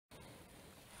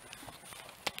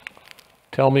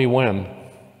Tell me when.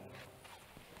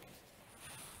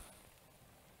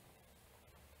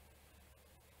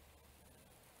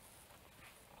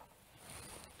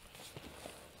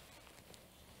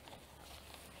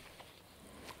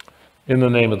 In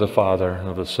the name of the Father, and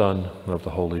of the Son, and of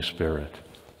the Holy Spirit.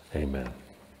 Amen.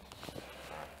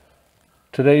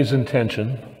 Today's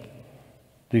intention,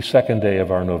 the second day of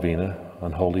our novena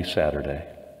on Holy Saturday.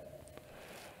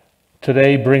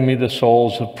 Today bring me the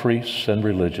souls of priests and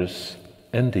religious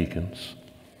and deacons.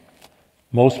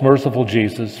 Most merciful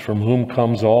Jesus, from whom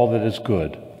comes all that is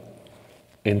good,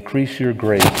 increase your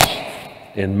grace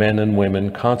in men and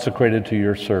women consecrated to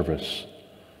your service,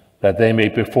 that they may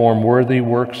perform worthy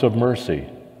works of mercy,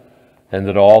 and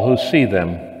that all who see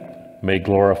them may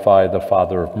glorify the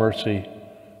Father of mercy,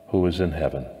 who is in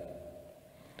heaven.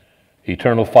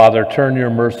 Eternal Father, turn your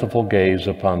merciful gaze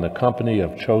upon the company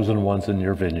of chosen ones in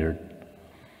your vineyard,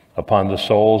 upon the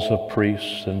souls of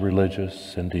priests and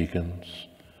religious and deacons,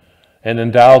 and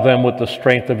endow them with the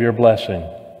strength of your blessing.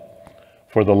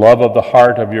 For the love of the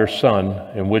heart of your Son,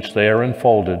 in which they are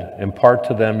enfolded, impart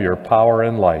to them your power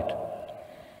and light,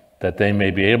 that they may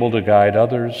be able to guide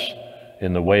others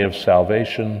in the way of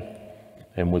salvation,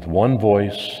 and with one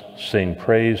voice sing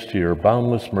praise to your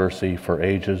boundless mercy for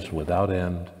ages without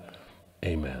end.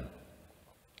 Amen.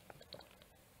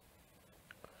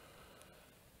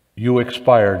 You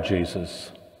expired,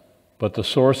 Jesus, but the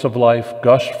source of life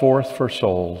gushed forth for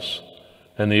souls,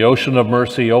 and the ocean of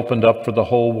mercy opened up for the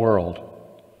whole world.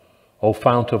 O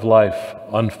fount of life,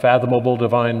 unfathomable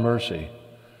divine mercy,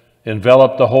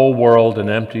 envelop the whole world and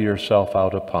empty yourself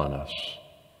out upon us.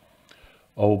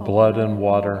 O blood and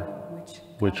water,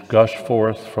 which gush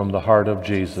forth from the heart of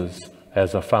Jesus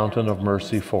as a fountain of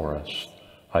mercy for us,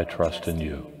 I trust in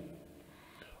you.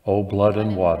 O blood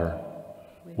and water,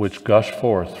 which gush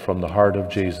forth from the heart of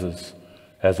Jesus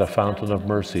as a fountain of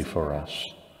mercy for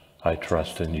us, I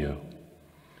trust in you.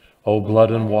 O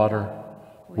blood and water,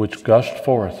 which gushed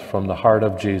forth from the heart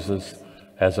of Jesus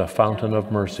as a fountain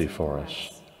of mercy for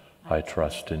us, I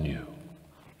trust in you.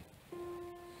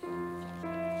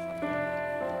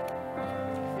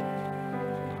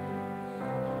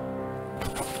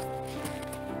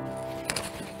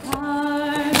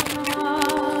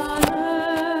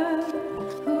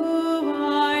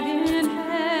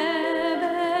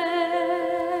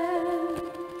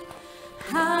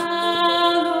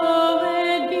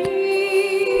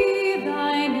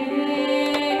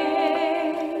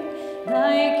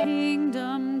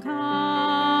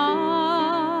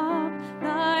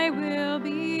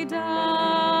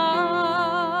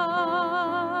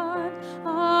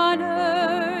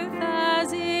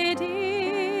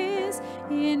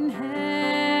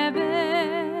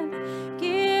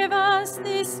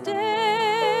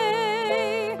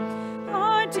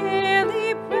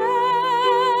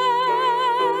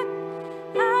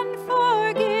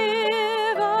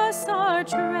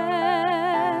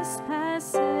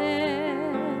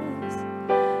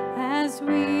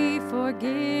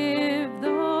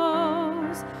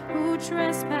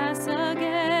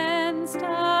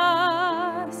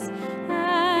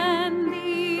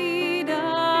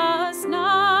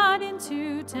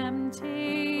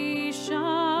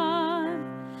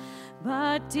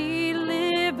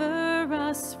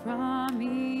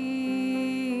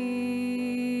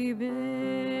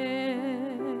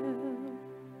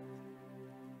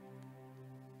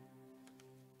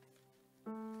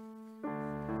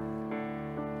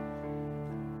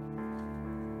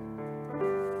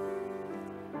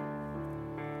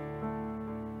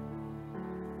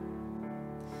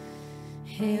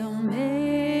 Hail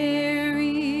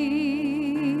Mary,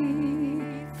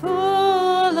 full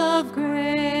of grace,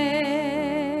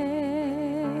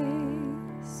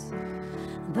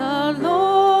 the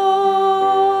Lord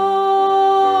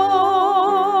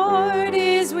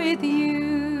is with you.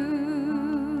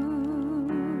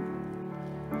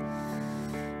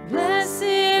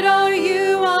 Blessed are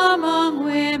you among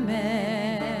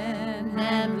women,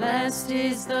 and blessed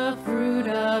is the fruit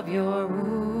of your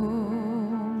womb,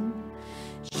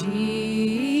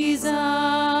 Jesus.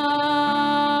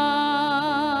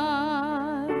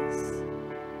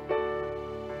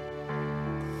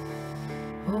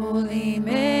 Holy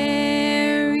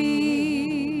Mary,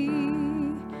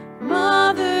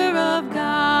 Mother of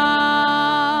God,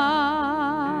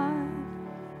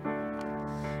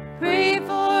 pray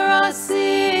for us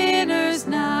sinners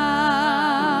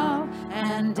now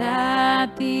and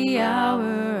at the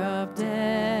hour of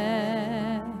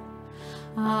death.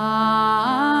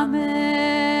 Amen.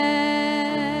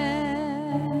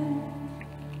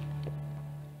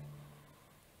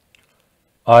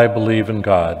 I believe in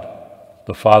God,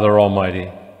 the Father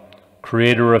Almighty,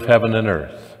 creator of heaven and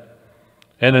earth,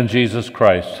 and in Jesus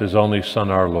Christ, his only Son,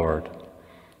 our Lord,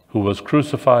 who was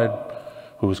crucified,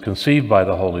 who was conceived by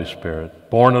the Holy Spirit,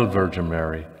 born of the Virgin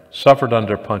Mary, suffered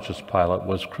under Pontius Pilate,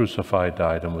 was crucified,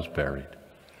 died, and was buried.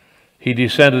 He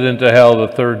descended into hell. The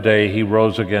third day he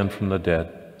rose again from the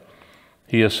dead.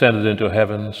 He ascended into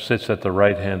heaven, sits at the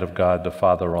right hand of God, the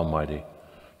Father Almighty.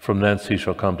 From thence he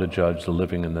shall come to judge the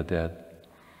living and the dead.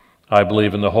 I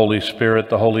believe in the Holy Spirit,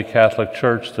 the Holy Catholic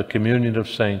Church, the communion of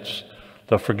saints,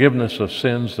 the forgiveness of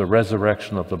sins, the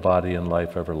resurrection of the body, and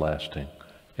life everlasting.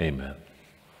 Amen.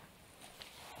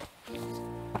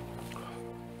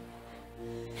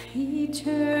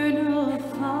 Eternal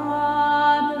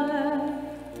Father,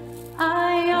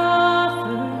 I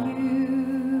offer you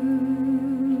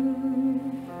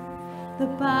the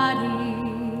body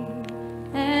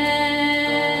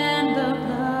and the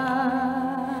blood,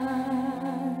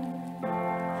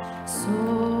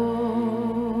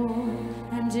 soul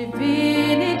and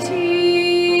divinity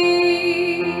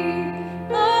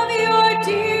of your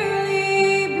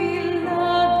dearly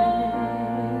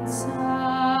beloved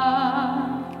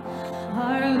Son,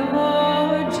 our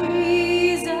Lord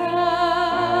Jesus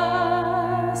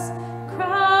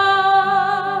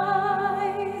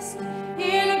Christ,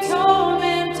 in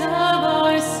atonement of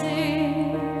our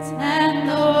sins and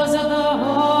those of the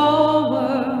whole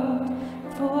world,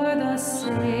 for the sake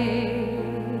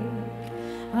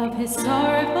of his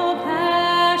sorrowful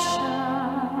passion,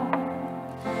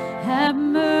 have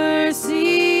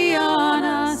mercy on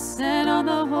us and on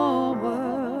the whole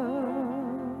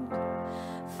world.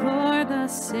 For the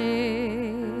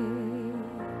sake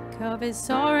of his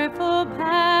sorrowful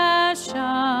passion,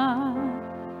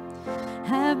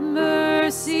 have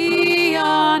mercy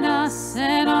on us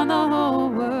and on the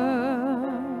whole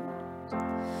world.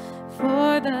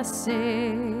 For the sake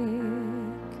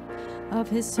of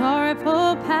his sorrowful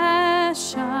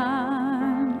passion,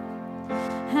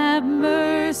 have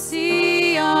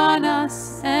mercy on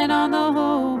us and on the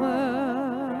whole world.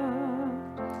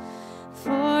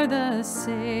 For the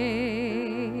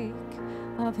sake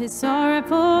of his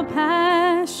sorrowful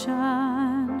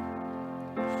passion,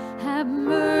 have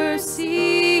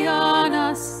mercy on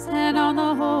us and on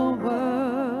the whole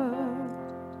world.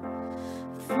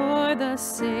 For the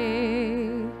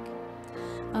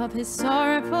sake of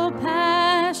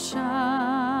his sorrowful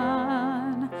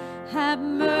passion, have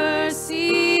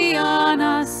mercy on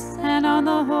us and on the whole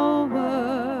world.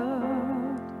 For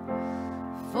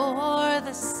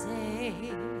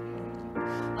the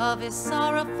sake of his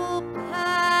sorrowful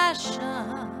passion,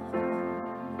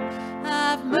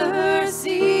 have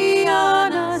mercy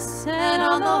on us and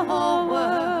on the whole world.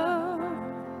 For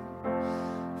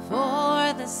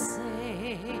the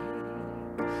sake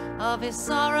of his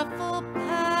sorrowful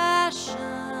passion,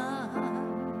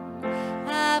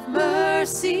 have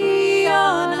mercy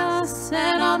on us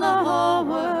and on the whole world.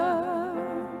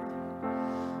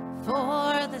 For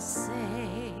the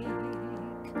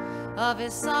sake of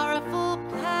his sorrowful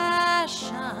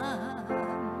passion, have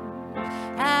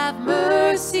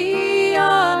mercy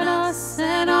on us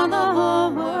and on the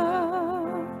whole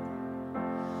world.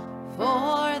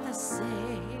 For the sake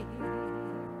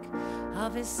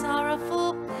of his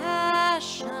sorrowful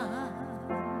passion,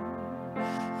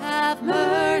 have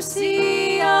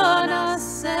mercy on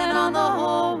us and on the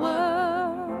whole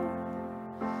world.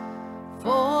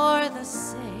 For the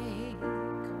sake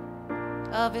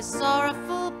of his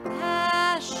sorrowful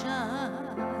passion,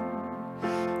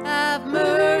 have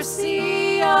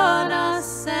mercy on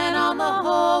us and on the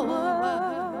whole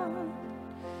world.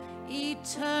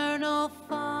 Eternal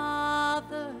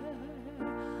Father,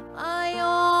 I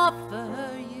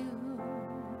offer you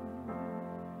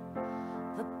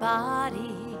the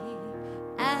body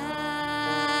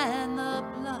and the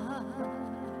blood,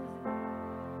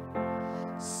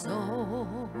 soul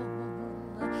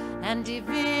and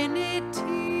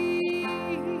divinity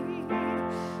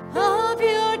of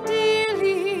your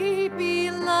dearly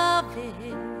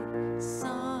beloved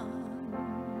Son,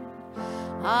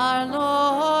 our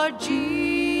Lord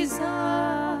Jesus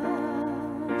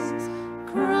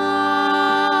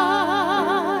Christ,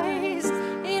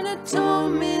 in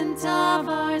atonement of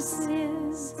our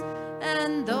sins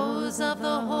and those of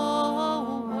the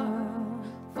whole world.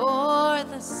 For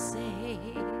the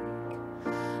sake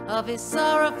of his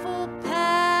sorrowful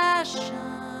passion,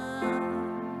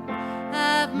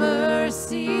 have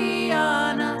mercy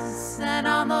on us and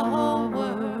on the whole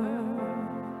world.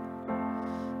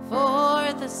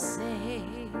 For the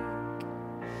sake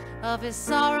of his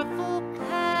sorrowful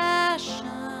passion,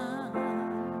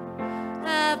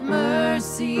 have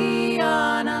mercy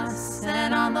on us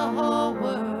and on the whole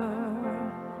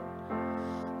world.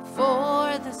 For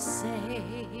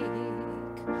sake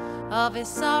of his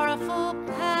sorrowful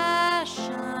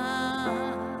passion,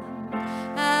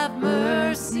 have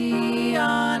mercy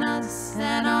on us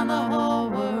and on the whole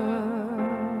world.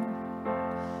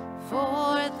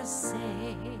 For the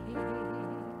sake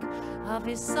of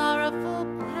his sorrowful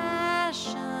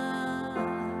passion,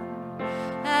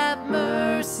 have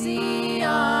mercy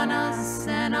on us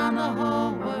and on the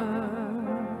whole world.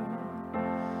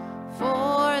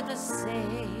 For the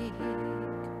sake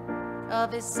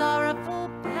of his sorrowful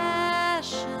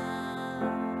passion,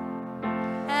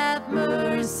 have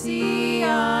mercy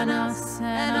on us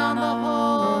and on the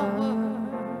whole world.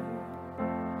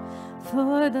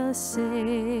 For the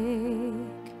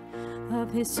sake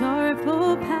of his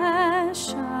sorrowful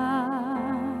passion,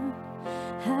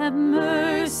 have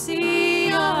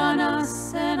mercy on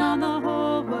us and on the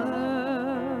whole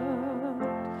world.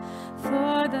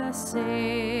 For the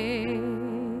sake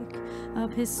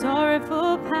of his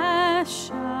sorrowful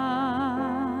passion,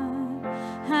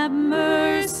 have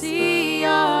mercy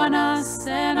on us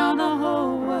and on the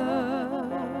whole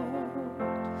world.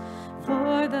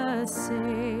 For the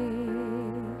sake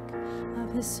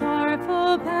of his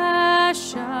sorrowful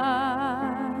passion,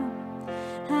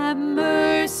 have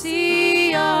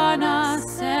mercy on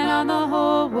us and on the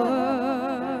whole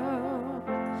world.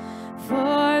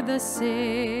 For the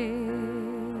sake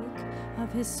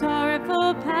of his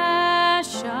sorrowful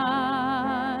passion,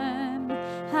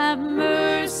 have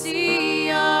mercy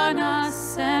on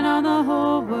us and on the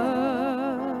whole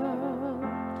world.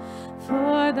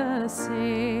 For the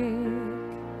sake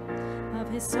of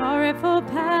his sorrowful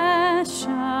passion,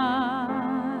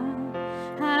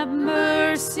 have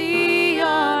mercy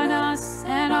on us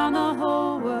and on the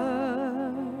whole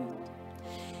world.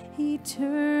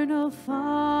 Eternal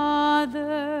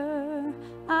Father,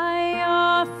 I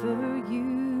offer you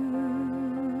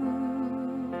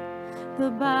the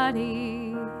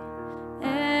body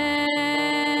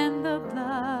and the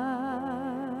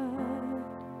blood,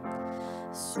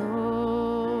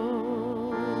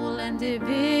 soul and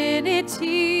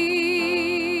divinity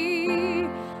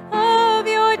of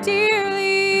your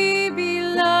dearly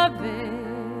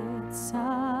beloved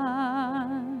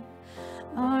Son,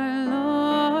 our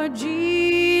Lord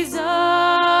Jesus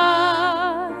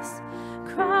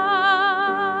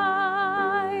Christ,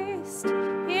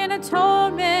 in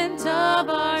atonement of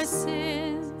our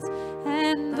sins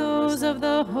and those of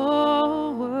the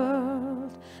whole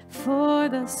world. For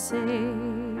the sake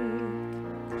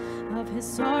of his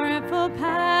sorrowful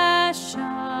passion,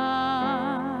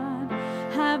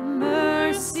 have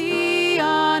mercy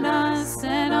on us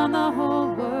and on the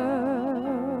whole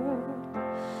world.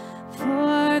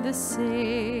 For the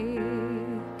sake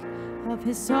of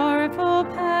his sorrowful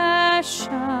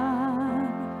passion,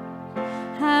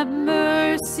 have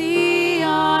mercy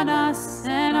on us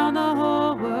and on the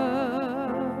whole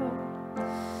world.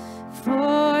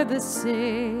 For the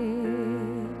sake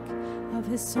of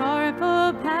his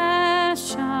sorrowful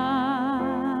passion,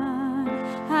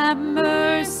 have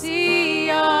mercy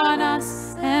on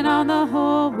us and on the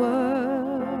whole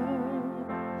world.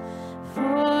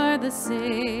 For the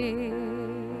sake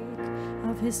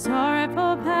of his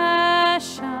sorrowful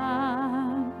passion,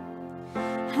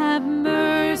 have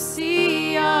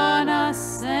mercy on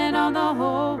us and on the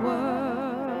whole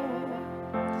world.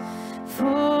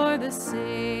 For the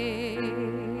sake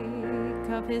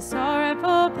of his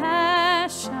sorrowful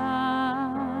passion,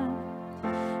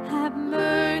 have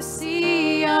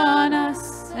mercy on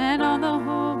us and on the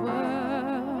whole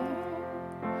world.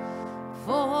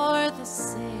 For the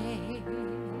sake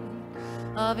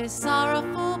of his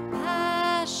sorrowful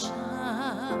passion,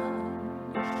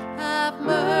 have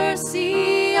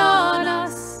mercy on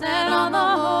us and on the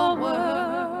whole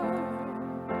world.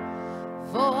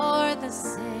 For the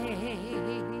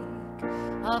sake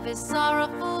of his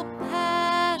sorrowful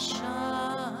passion,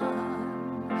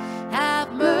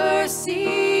 have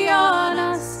mercy on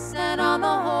us and on the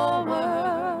whole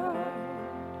world.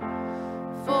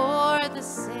 For the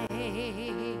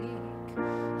sake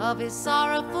of his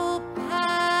sorrowful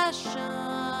passion,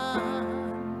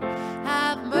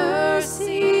 have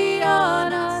mercy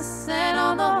on us and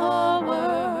on the whole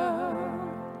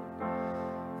world.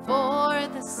 For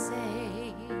the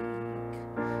sake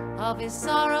of his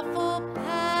sorrowful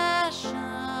passion,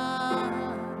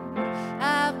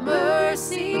 have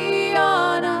mercy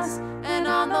on us and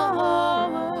on the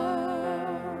whole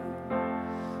world.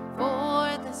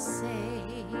 For the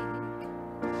sake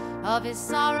of his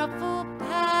sorrowful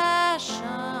passion,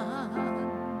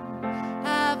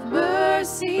 have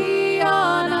mercy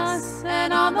on us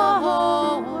and on the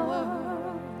whole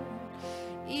world.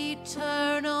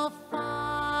 Eternal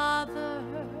Father,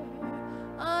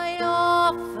 I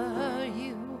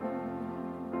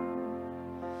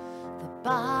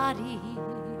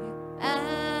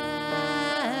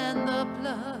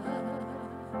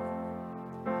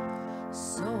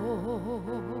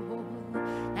soul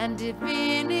and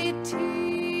divinity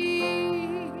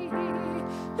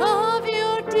of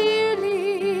your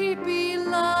dearly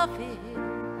beloved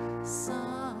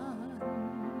Son,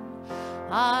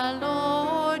 our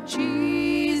Lord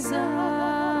Jesus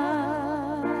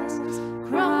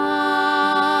Christ,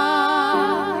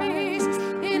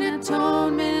 in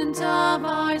atonement of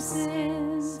our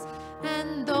sins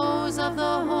and those of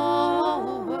the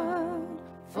whole world,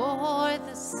 for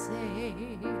the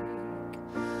sake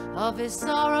of his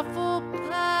sorrowful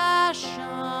passion,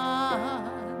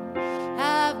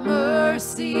 have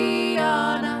mercy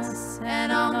on us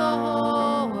and on the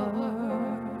whole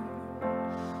world.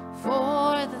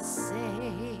 For the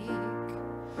sake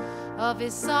of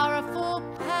his sorrowful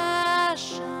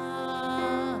passion,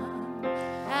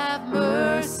 have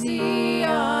mercy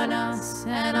on us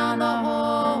and on the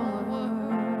whole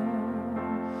world.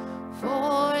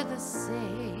 For the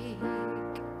sake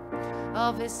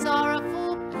of his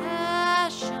sorrowful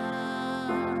passion,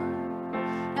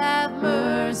 have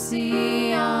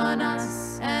mercy on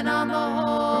us and on the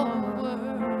whole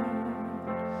world.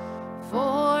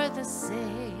 For the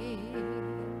sake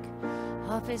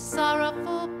of his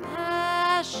sorrowful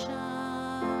passion,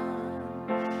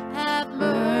 have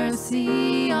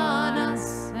mercy on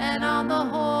us and on the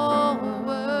whole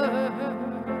world.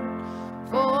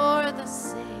 For the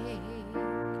sake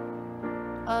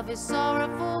of his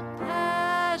sorrowful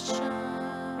passion,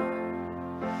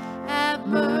 have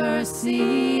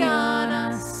mercy on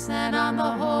us and on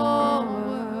the whole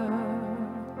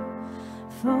world.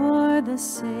 For the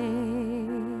sake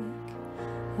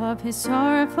of his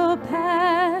sorrowful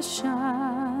passion,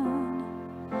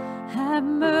 have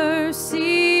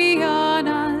mercy on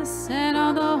us and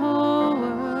on the whole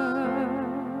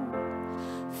world.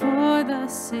 For the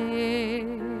sake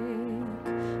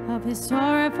of his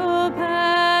sorrowful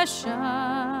passion,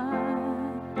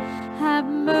 have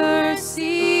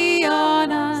mercy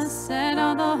on us and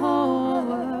on the whole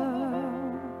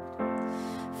world.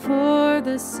 For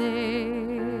the sake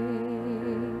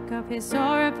of his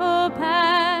sorrowful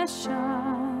passion,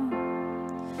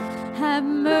 have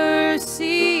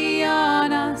mercy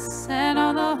on us and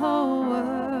on the whole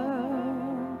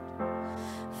world.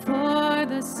 For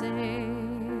the sake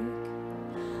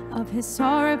of his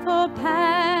sorrowful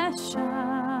passion,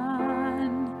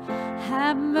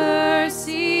 have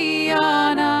mercy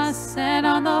on us and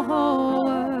on the whole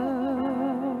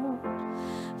world.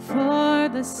 For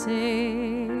the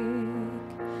sake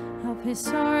of his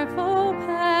sorrowful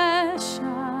passion,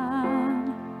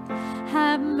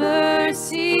 have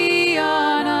mercy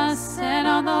on us and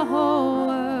on the whole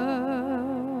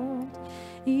world.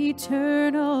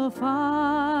 Eternal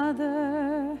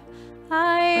Father,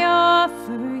 I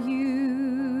offer you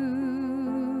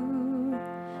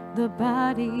the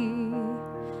body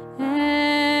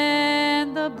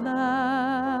and the blood,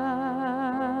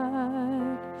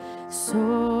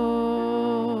 soul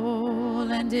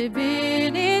and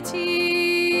divinity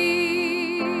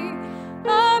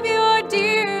of your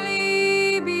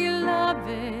dearly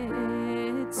beloved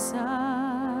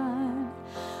Son,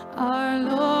 our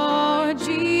Lord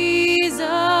Jesus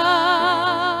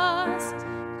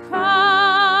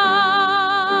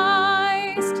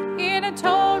Christ, in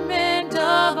atonement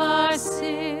of our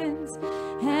sins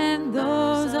and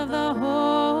those of the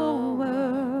whole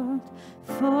world.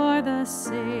 For the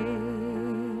sake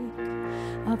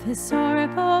of his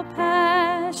sorrowful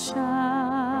passion,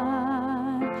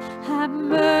 have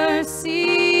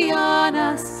mercy on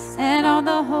us and on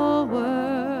the whole world.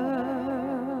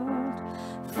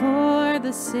 For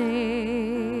the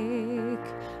sake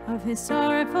of his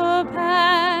sorrowful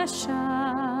passion,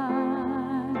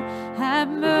 have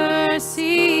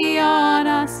mercy on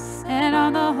us and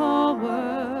on the whole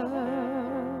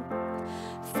world.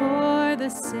 For the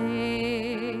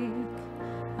sake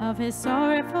of his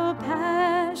sorrowful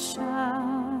passion,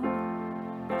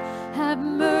 have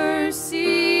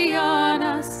mercy on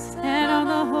us and on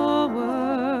the whole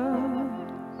world.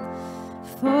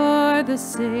 For the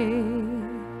sake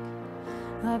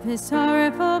of his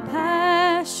sorrowful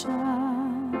passion,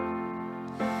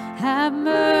 have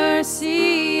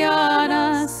mercy on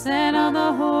us and on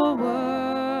the whole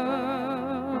world.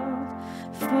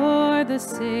 For the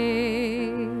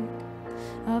sake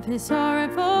of his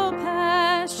sorrowful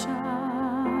passion,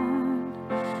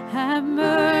 have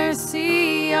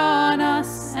mercy on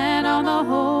us and on the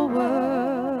whole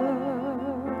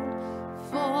world.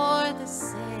 For the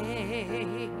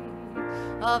sake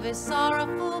of his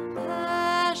sorrowful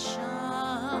passion,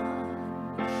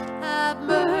 have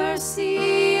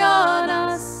mercy on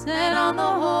us and on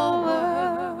the whole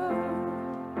world.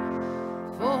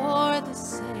 For the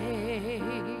sake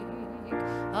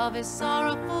of his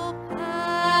sorrowful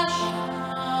passion.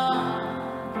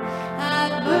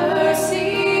 Have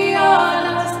mercy on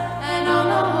us and on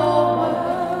the whole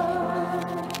world.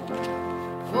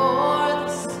 For the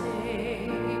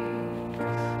sake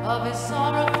of his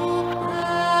sorrowful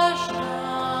passion,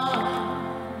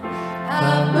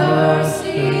 have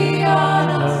mercy on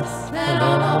us and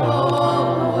on the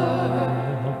whole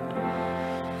world.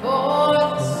 For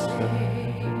the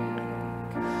sake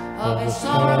of his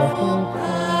sorrowful passion,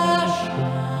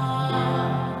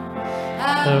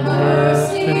 have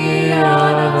mercy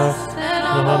on us and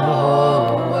on the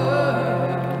whole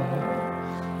world.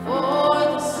 For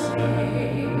the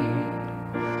sake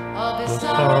of his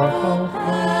sorrowful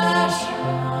passion,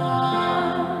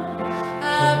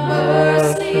 have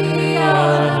mercy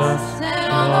on us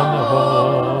and on the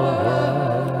whole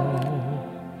world.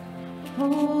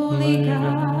 Holy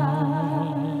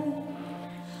God,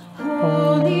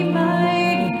 Holy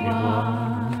Mighty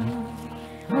One,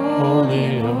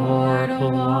 Holy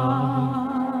Immortal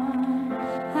One,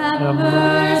 have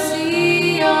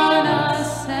mercy on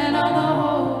us and on the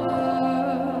whole world.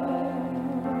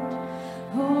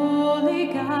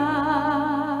 Holy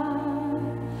God,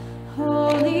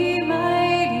 Holy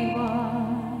Mighty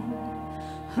One,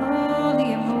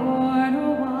 Holy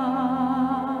Immortal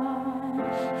One,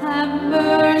 have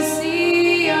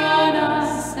mercy on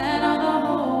us and on the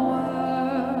whole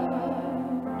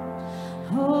world.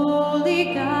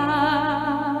 Holy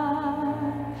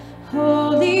God,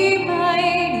 Holy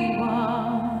Mighty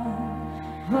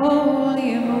One,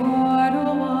 Holy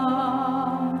Immortal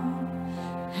One,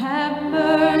 have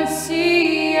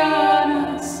mercy on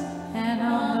us and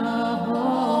on the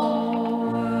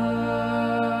whole world.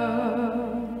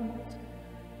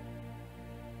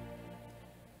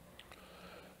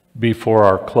 Before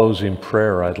our closing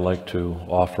prayer, I'd like to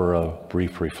offer a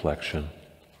brief reflection.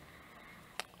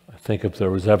 I think if there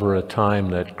was ever a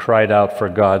time that cried out for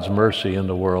God's mercy in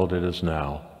the world, it is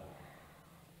now.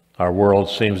 Our world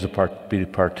seems to be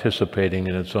participating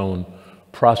in its own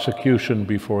prosecution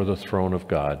before the throne of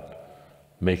God,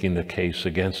 making the case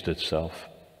against itself.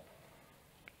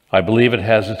 I believe it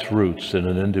has its roots in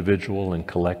an individual and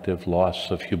collective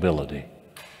loss of humility,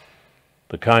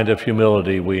 the kind of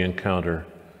humility we encounter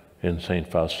in St.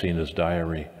 Faustina's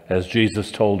diary, as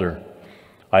Jesus told her,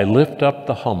 "I lift up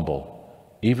the humble,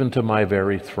 even to my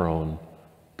very throne,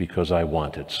 because I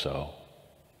want it so."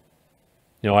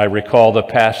 You know, I recall the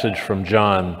passage from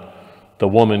John, the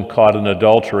woman caught in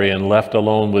adultery and left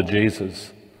alone with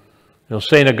Jesus. You know,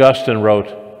 St. Augustine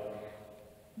wrote,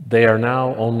 "They are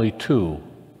now only two,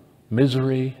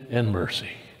 misery and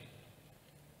mercy."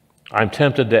 I'm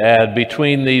tempted to add,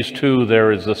 between these two,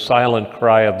 there is the silent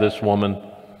cry of this woman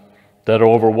that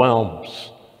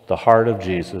overwhelms the heart of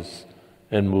Jesus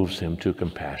and moves him to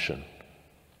compassion.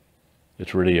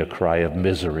 It's really a cry of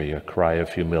misery, a cry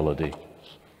of humility.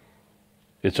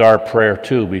 It's our prayer,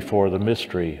 too, before the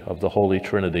mystery of the Holy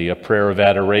Trinity, a prayer of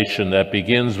adoration that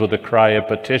begins with a cry of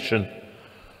petition,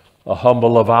 a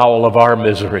humble avowal of our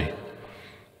misery.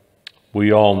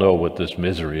 We all know what this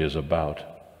misery is about,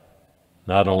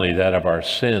 not only that of our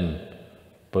sin,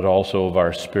 but also of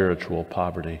our spiritual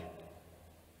poverty.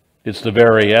 It's the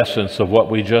very essence of what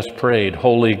we just prayed.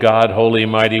 Holy God, Holy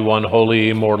Mighty One, Holy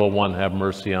Immortal One, have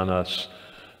mercy on us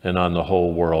and on the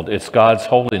whole world. It's God's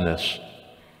holiness,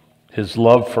 his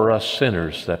love for us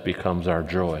sinners, that becomes our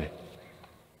joy.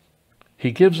 He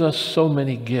gives us so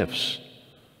many gifts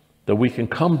that we can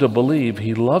come to believe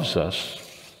he loves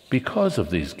us because of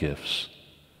these gifts.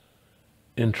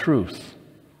 In truth,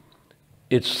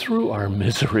 it's through our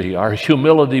misery, our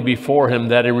humility before him,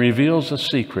 that he reveals a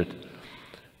secret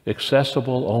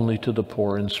accessible only to the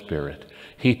poor in spirit.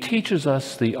 He teaches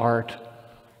us the art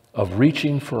of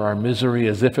reaching for our misery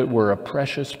as if it were a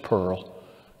precious pearl,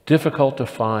 difficult to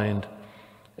find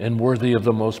and worthy of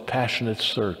the most passionate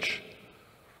search.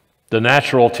 The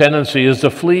natural tendency is to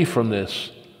flee from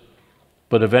this,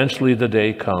 but eventually the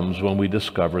day comes when we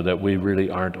discover that we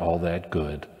really aren't all that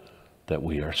good, that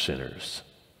we are sinners.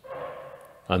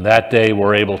 On that day,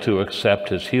 we're able to accept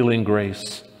his healing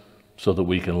grace so that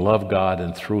we can love God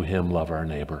and through him love our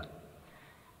neighbor.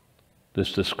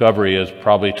 This discovery has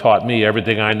probably taught me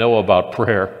everything I know about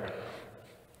prayer.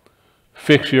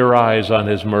 Fix your eyes on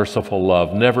his merciful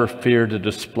love. Never fear to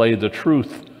display the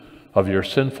truth of your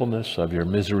sinfulness, of your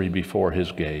misery before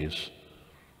his gaze.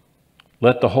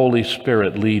 Let the Holy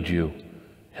Spirit lead you,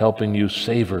 helping you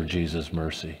savor Jesus'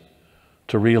 mercy,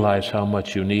 to realize how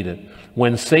much you need it.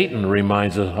 When Satan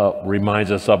reminds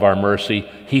us of our mercy,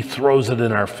 he throws it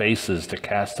in our faces to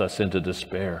cast us into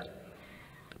despair.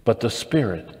 But the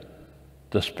Spirit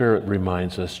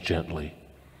reminds us gently,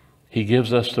 He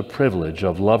gives us the privilege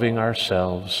of loving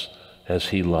ourselves as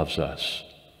he loves us.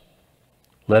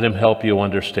 Let him help you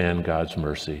understand God's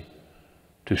mercy,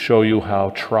 to show you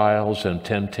how trials and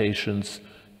temptations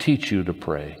teach you to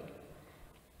pray.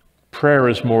 Prayer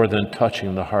is more than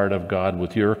touching the heart of God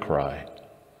with your cry.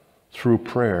 Through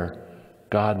prayer,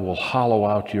 God will hollow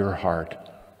out your heart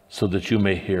so that you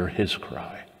may hear his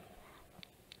cry.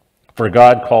 For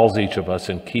God calls each of us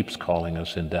and keeps calling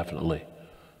us indefinitely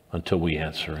until we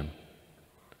answer him.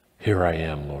 Here I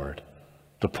am, Lord,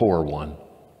 the poor one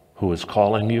who is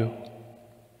calling you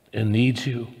and needs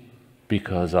you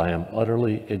because I am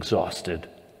utterly exhausted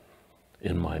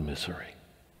in my misery.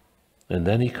 And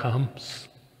then he comes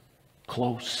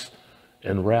close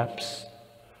and wraps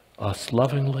us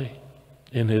lovingly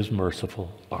in his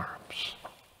merciful arms.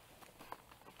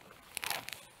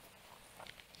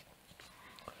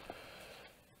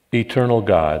 Eternal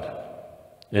God,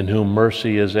 in whom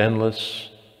mercy is endless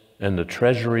and the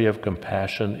treasury of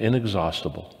compassion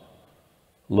inexhaustible,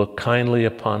 look kindly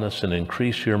upon us and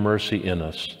increase your mercy in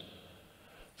us,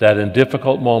 that in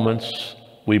difficult moments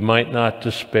we might not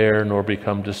despair nor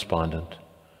become despondent,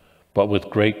 but with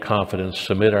great confidence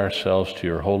submit ourselves to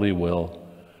your holy will,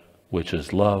 which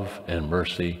is love and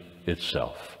mercy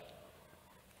itself.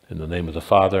 In the name of the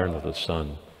Father, and of the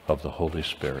Son, of the Holy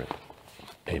Spirit.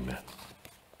 Amen.